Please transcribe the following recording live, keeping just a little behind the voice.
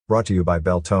Brought to you by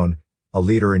Beltone, a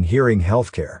leader in hearing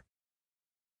healthcare.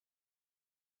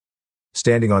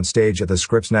 Standing on stage at the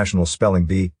Scripps National Spelling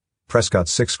Bee,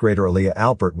 Prescott's sixth grader Aaliyah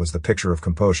Alpert was the picture of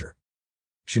composure.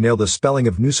 She nailed the spelling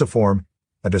of nuciform,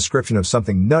 a description of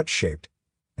something nut-shaped,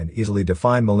 and easily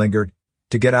defined malingered,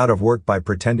 to get out of work by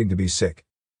pretending to be sick.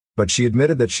 But she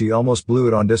admitted that she almost blew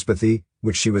it on dyspathy,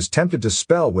 which she was tempted to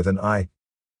spell with an I.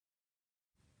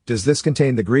 Does this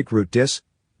contain the Greek root dys,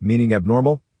 meaning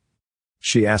abnormal?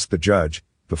 She asked the judge,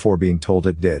 before being told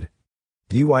it did.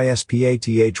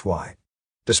 Dyspathy.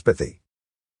 Dyspathy.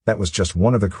 That was just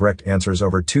one of the correct answers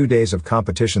over 2 days of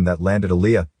competition that landed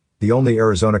Aaliyah, the only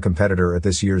Arizona competitor at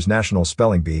this year's National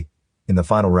Spelling Bee, in the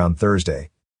final round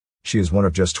Thursday. She is one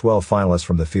of just 12 finalists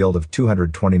from the field of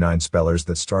 229 spellers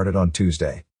that started on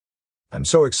Tuesday. "I'm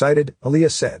so excited," Aaliyah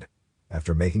said,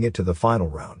 after making it to the final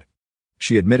round.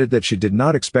 She admitted that she did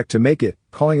not expect to make it,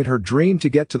 calling it her dream to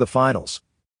get to the finals.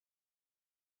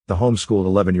 The homeschooled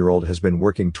 11-year-old has been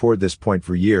working toward this point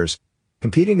for years,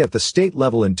 competing at the state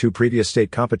level in 2 previous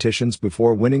state competitions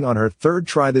before winning on her 3rd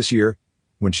try this year,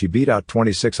 when she beat out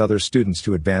 26 other students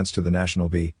to advance to the National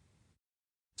Bee.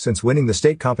 Since winning the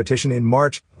state competition in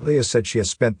March, Aaliyah said she has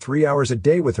spent 3 hours a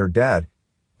day with her dad,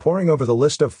 poring over the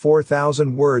list of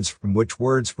 4,000 words, from which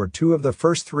words for 2 of the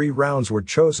first 3 rounds were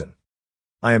chosen.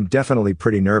 "I am definitely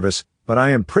pretty nervous, but I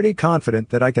am pretty confident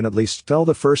that I can at least spell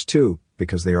the first 2,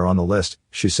 because they are on the list,"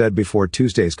 she said before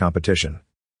Tuesday's competition.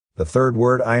 "The 3rd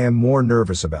word I am more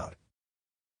nervous about."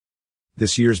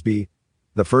 This year's Bee,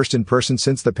 the first in person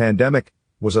since the pandemic,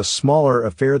 was a smaller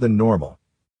affair than normal.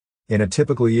 In a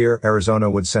typical year, Arizona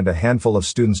would send a handful of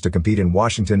students to compete in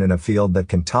Washington in a field that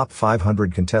can top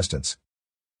 500 contestants.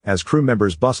 As crew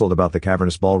members bustled about the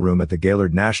cavernous ballroom at the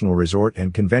Gaylord National Resort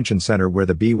and Convention Center where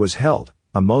the Bee was held,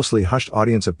 a mostly hushed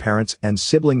audience of parents and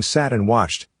siblings sat and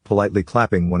watched, politely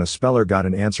clapping when a speller got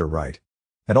an answer right.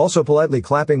 And also politely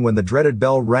clapping when the dreaded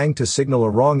bell rang to signal a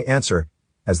wrong answer,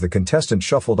 as the contestant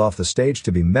shuffled off the stage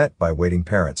to be met by waiting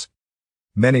parents.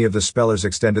 Many of the spellers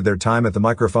extended their time at the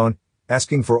microphone,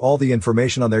 asking for all the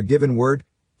information on their given word,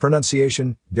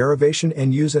 pronunciation, derivation,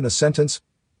 and use in a sentence,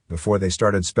 before they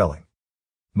started spelling.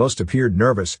 Most appeared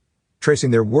nervous,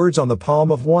 tracing their words on the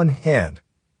palm of one hand,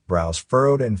 brows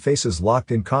furrowed and faces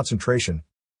locked in concentration.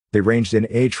 They ranged in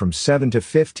age from 7 to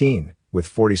 15, with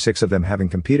 46 of them having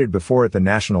competed before at the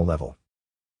national level.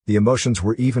 The emotions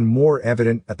were even more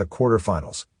evident at the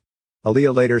quarterfinals.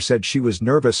 Aaliyah later said she was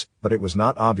nervous, but it was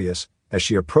not obvious. As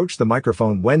she approached the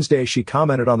microphone Wednesday, she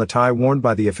commented on the tie worn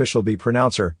by the official Bee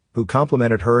pronouncer, who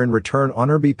complimented her in return on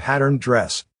her Bee-patterned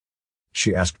dress.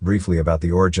 She asked briefly about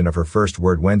the origin of her first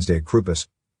word Wednesday, Krupus,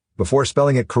 before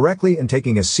spelling it correctly and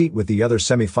taking a seat with the other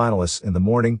semi-finalists in the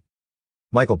morning.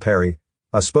 Michael Perry,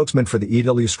 a spokesman for the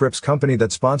E.W. Scripps company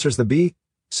that sponsors the Bee,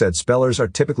 said spellers are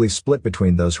typically split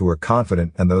between those who are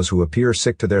confident and those who appear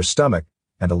sick to their stomach,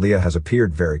 and Aaliyah has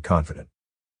appeared very confident.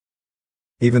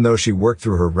 Even though she worked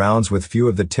through her rounds with few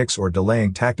of the tics or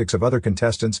delaying tactics of other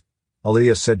contestants,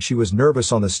 Aaliyah said she was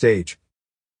nervous on the stage.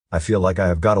 "I feel like I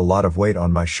have got a lot of weight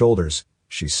on my shoulders,"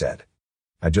 she said.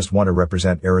 "I just want to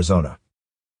represent Arizona."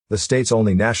 The state's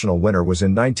only national winner was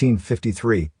in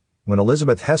 1953, when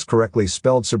Elizabeth Hess correctly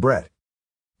spelled soubrette.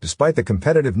 Despite the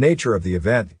competitive nature of the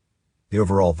event, the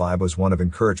overall vibe was one of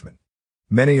encouragement.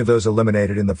 Many of those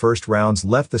eliminated in the first rounds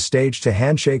left the stage to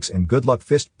handshakes and good luck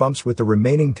fist bumps with the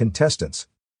remaining contestants.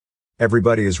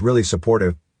 "Everybody is really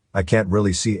supportive. I can't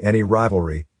really see any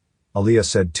rivalry," Aaliyah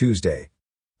said Tuesday.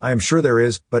 "I am sure there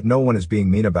is, but no one is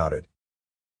being mean about it."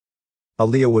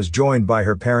 Aaliyah was joined by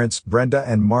her parents, Brenda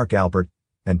and Mark Alpert,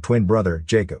 and twin brother,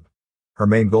 Jacob. Her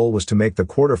main goal was to make the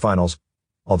quarterfinals,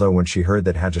 although when she heard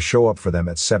that had to show up for them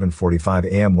at 7:45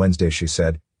 a.m. Wednesday, she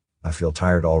said, "I feel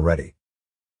tired already."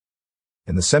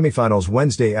 In the semifinals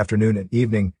Wednesday afternoon and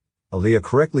evening, Aaliyah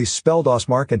correctly spelled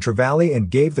Osmark and Trevally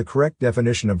and gave the correct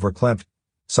definition of verklempt,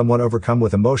 someone overcome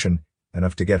with emotion,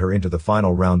 enough to get her into the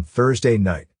final round Thursday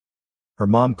night. Her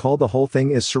mom called the whole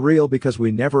thing is surreal because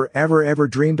we never ever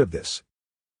dreamed of this.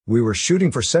 "We were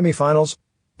shooting for semifinals,"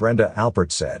 Brenda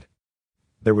Alpert said.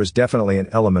 "There was definitely an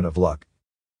element of luck."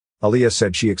 Aaliyah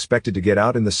said she expected to get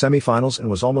out in the semifinals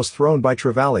and was almost thrown by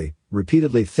Trevally,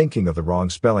 repeatedly thinking of the wrong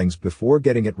spellings before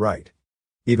getting it right.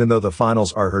 Even though the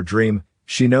finals are her dream,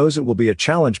 she knows it will be a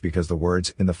challenge because the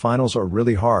words in the finals are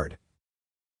really hard.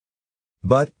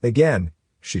 But, again,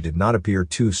 she did not appear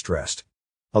too stressed.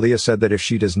 Aaliyah said that if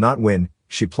she does not win,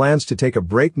 she plans to take a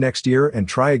break next year and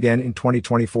try again in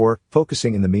 2024,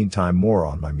 focusing in the meantime more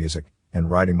on my music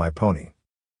and riding my pony.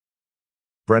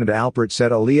 Brenda Alpert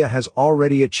said Aaliyah has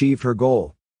already achieved her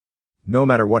goal. "No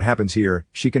matter what happens here,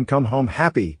 she can come home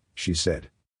happy," she said.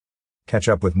 Catch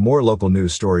up with more local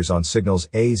news stories on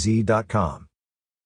signalsaz.com.